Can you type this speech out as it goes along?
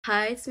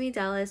Hi, it's me,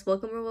 Dallas.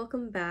 Welcome or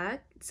welcome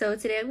back. So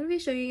today I'm going to be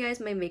showing you guys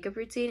my makeup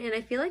routine, and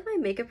I feel like my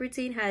makeup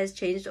routine has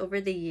changed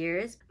over the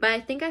years, but I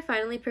think I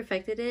finally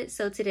perfected it.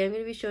 So today I'm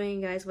going to be showing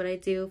you guys what I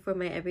do for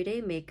my everyday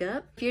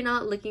makeup. If you're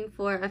not looking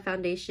for a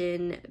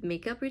foundation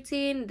makeup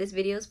routine, this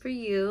video is for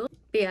you.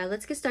 But yeah,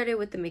 let's get started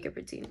with the makeup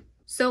routine.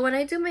 So when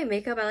I do my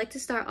makeup, I like to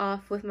start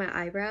off with my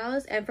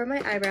eyebrows, and for my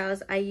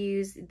eyebrows, I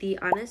use the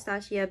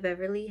Anastasia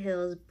Beverly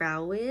Hills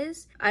Brow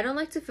Wiz. I don't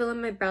like to fill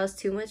in my brows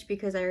too much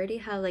because I already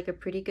have like a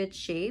pretty good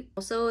shape.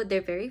 Also,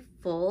 they're very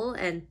full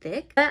and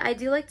thick, but I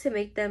do like to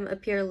make them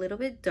appear a little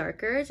bit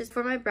darker. Just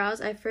for my brows,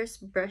 I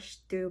first brush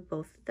through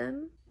both of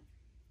them.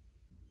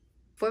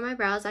 For my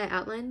brows, I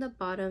outline the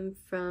bottom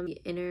from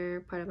the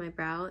inner part of my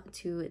brow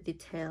to the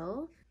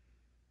tail.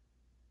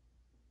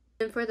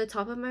 And for the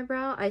top of my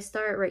brow, I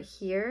start right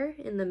here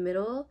in the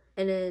middle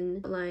and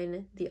then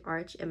line the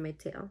arch in my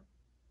tail.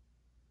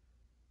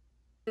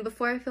 And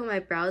before I fill my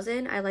brows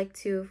in, I like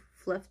to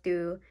fluff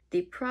through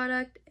the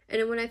product.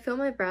 And then when I fill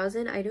my brows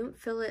in, I don't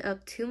fill it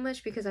up too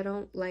much because I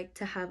don't like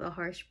to have a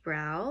harsh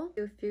brow.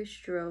 Do a few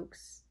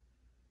strokes.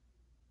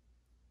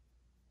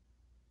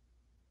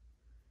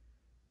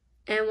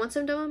 And once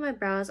I'm done with my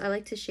brows, I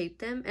like to shape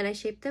them, and I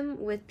shape them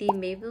with the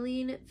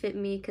Maybelline Fit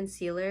Me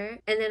concealer,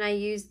 and then I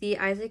use the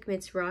Isaac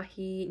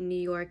Mizrahi New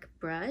York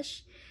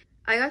brush.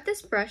 I got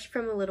this brush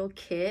from a little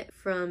kit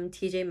from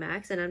TJ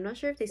Maxx, and I'm not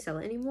sure if they sell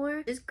it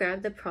anymore. Just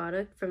grab the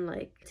product from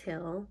like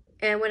tail.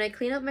 And when I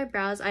clean up my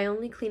brows, I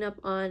only clean up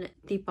on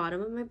the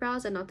bottom of my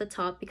brows and not the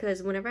top,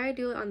 because whenever I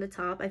do it on the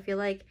top, I feel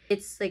like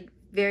it's like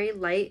very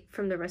light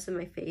from the rest of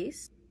my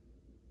face.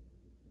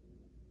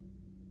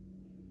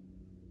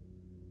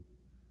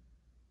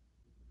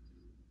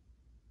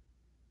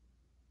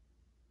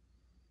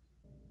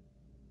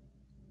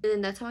 And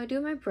then that's how I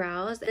do my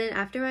brows. And then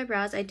after my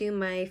brows, I do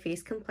my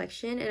face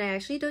complexion, and I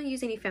actually don't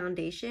use any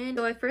foundation.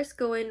 So I first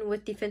go in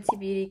with the Fenty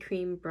Beauty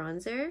Cream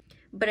Bronzer,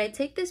 but I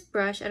take this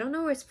brush, I don't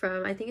know where it's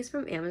from, I think it's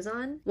from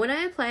Amazon. When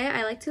I apply it,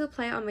 I like to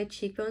apply it on my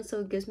cheekbones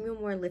so it gives me a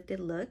more lifted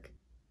look.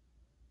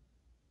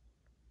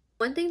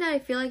 One thing that I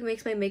feel like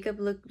makes my makeup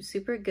look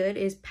super good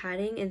is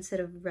patting instead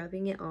of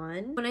rubbing it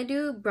on. When I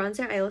do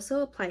bronzer, I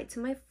also apply it to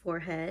my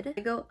forehead.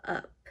 I go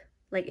up,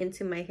 like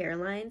into my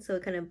hairline, so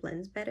it kind of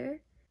blends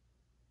better.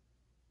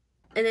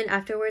 And then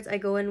afterwards, I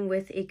go in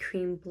with a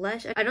cream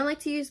blush. I don't like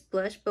to use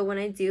blush, but when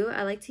I do,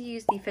 I like to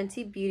use the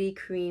Fenty Beauty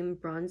Cream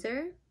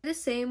Bronzer. The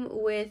same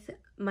with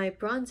my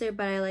bronzer,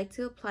 but I like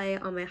to apply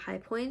it on my high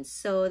points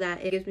so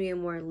that it gives me a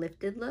more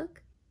lifted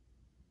look.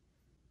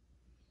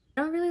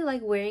 I don't really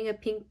like wearing a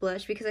pink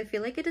blush because I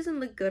feel like it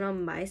doesn't look good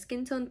on my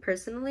skin tone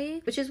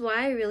personally, which is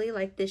why I really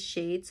like this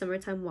shade,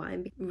 Summertime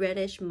Wine,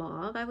 reddish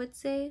mauve, I would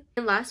say.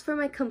 And last for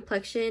my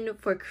complexion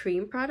for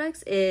cream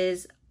products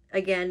is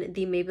again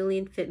the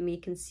Maybelline Fit Me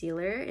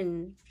concealer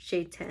in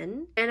shade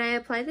 10, and I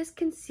apply this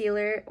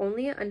concealer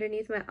only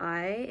underneath my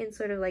eye in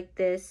sort of like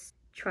this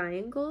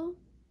triangle.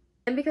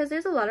 And because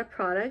there's a lot of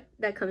product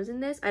that comes in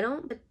this, I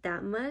don't put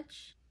that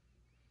much,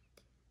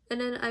 and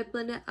then I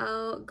blend it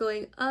out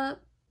going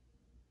up.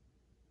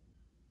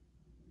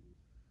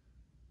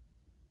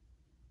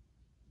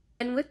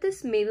 And with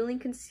this Maybelline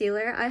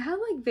concealer, I have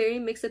like very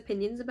mixed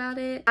opinions about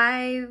it.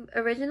 I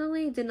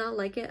originally did not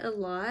like it a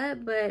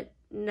lot, but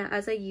now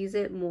as I use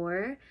it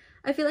more,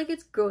 I feel like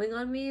it's growing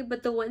on me.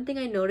 But the one thing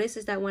I notice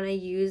is that when I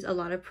use a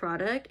lot of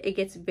product, it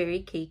gets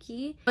very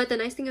cakey. But the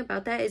nice thing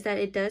about that is that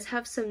it does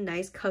have some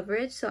nice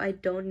coverage, so I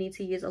don't need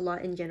to use a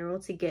lot in general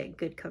to get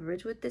good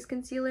coverage with this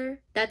concealer.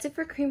 That's it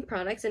for cream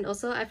products. And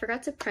also, I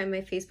forgot to prime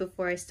my face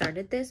before I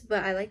started this,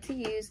 but I like to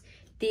use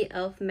the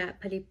e.l.f.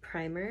 Matte Putty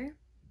Primer.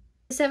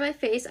 To set my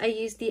face, I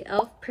use the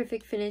e.l.f.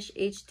 Perfect Finish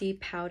HD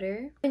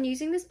powder. I've been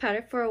using this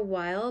powder for a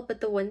while, but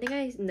the one thing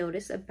I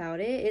notice about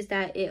it is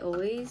that it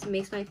always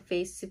makes my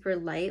face super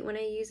light when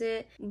I use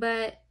it.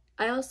 But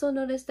I also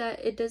noticed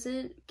that it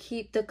doesn't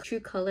keep the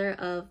true color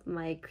of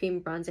my cream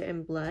bronzer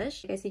and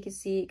blush. As you can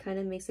see, it kind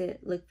of makes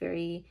it look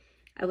very,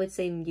 I would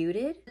say,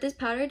 muted. This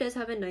powder does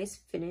have a nice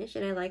finish,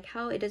 and I like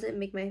how it doesn't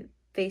make my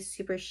face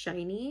super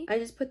shiny. I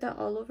just put that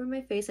all over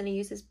my face, and I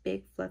use this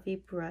big fluffy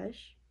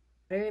brush.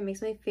 It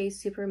makes my face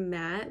super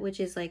matte,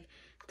 which is like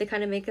the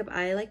kind of makeup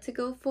I like to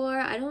go for.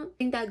 I don't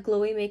think that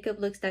glowy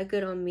makeup looks that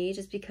good on me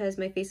just because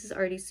my face is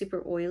already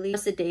super oily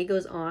as the day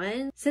goes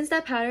on. Since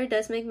that powder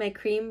does make my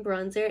cream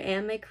bronzer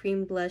and my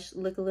cream blush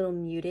look a little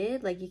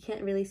muted, like you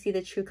can't really see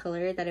the true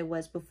color that it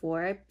was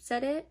before I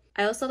set it.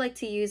 I also like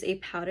to use a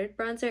powdered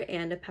bronzer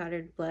and a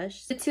powdered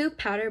blush. The two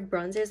powdered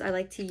bronzers I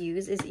like to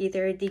use is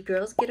either the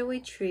Girls Getaway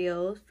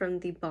Trio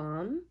from The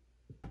Balm,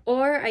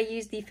 or I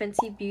use the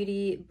Fenty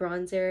Beauty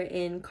bronzer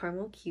in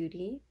Caramel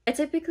Cutie. I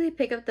typically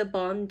pick up the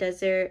Balm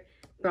Desert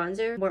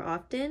bronzer more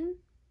often.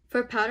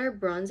 For powder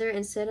bronzer,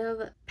 instead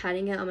of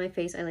patting it on my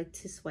face, I like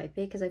to swipe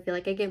it because I feel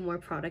like I get more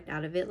product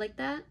out of it like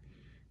that.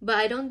 But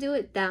I don't do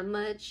it that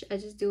much. I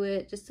just do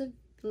it just a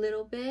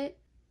little bit.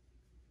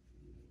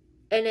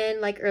 And then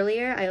like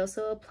earlier, I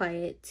also apply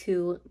it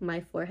to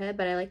my forehead,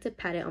 but I like to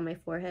pat it on my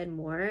forehead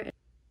more.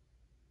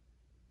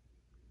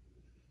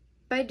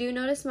 If I do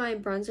notice my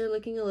bronzer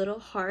looking a little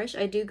harsh,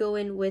 I do go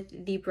in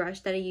with the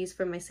brush that I use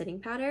for my setting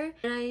powder,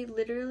 and I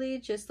literally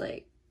just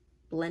like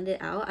blend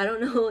it out. I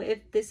don't know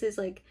if this is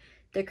like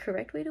the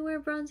correct way to wear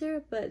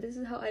bronzer, but this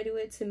is how I do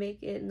it to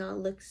make it not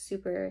look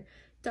super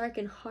dark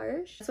and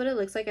harsh. That's what it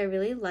looks like. I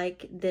really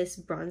like this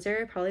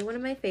bronzer, probably one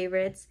of my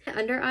favorites.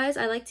 Under eyes,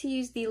 I like to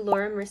use the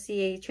Laura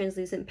Mercier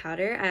translucent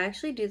powder. I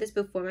actually do this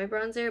before my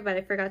bronzer, but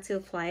I forgot to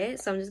apply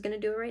it, so I'm just gonna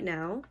do it right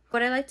now.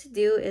 What I like to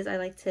do is I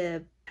like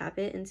to tap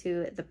it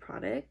into the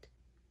product.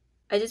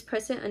 I just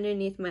press it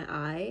underneath my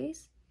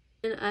eyes,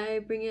 and I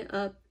bring it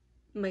up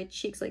my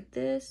cheeks like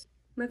this.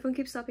 My phone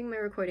keeps stopping my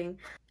recording.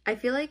 I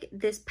feel like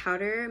this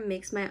powder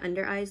makes my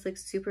under eyes look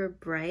super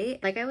bright.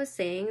 Like I was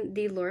saying,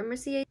 the Laura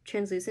Mercier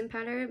translucent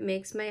powder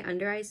makes my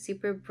under eyes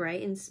super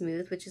bright and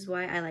smooth, which is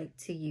why I like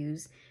to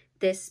use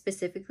this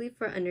specifically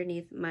for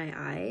underneath my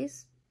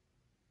eyes.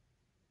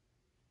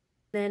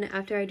 Then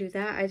after I do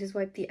that, I just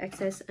wipe the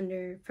excess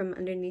from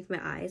underneath my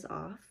eyes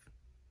off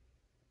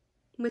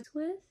with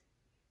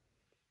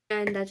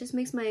and that just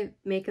makes my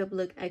makeup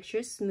look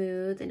extra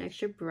smooth and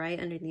extra bright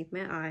underneath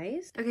my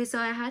eyes. Okay, so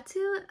I had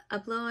to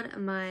upload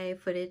my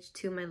footage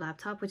to my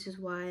laptop, which is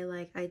why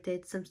like I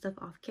did some stuff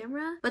off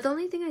camera. But the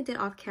only thing I did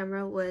off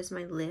camera was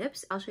my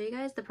lips. I'll show you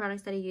guys the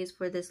products that I used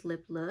for this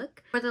lip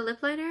look. For the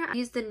lip liner, I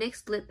used the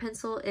NYX lip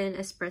pencil in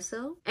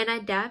Espresso, and I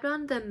dabbed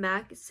on the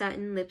MAC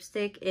satin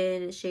lipstick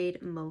in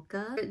shade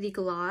Mocha. For the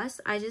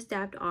gloss, I just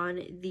dabbed on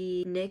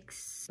the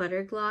NYX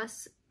butter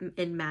gloss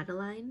in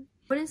Madeline.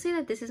 I wouldn't say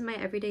that this is my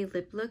everyday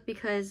lip look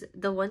because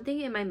the one thing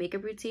in my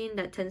makeup routine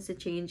that tends to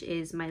change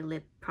is my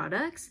lip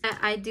products.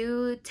 I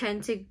do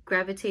tend to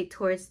gravitate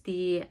towards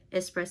the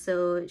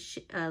Espresso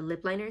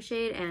lip liner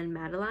shade and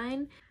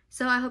Madeline.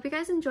 So I hope you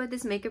guys enjoyed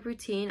this makeup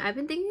routine. I've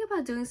been thinking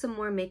about doing some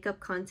more makeup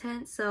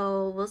content,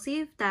 so we'll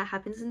see if that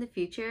happens in the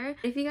future.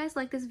 If you guys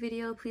like this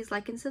video, please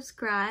like and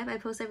subscribe. I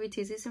post every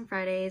Tuesdays and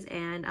Fridays,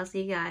 and I'll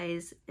see you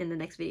guys in the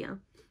next video.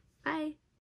 Bye!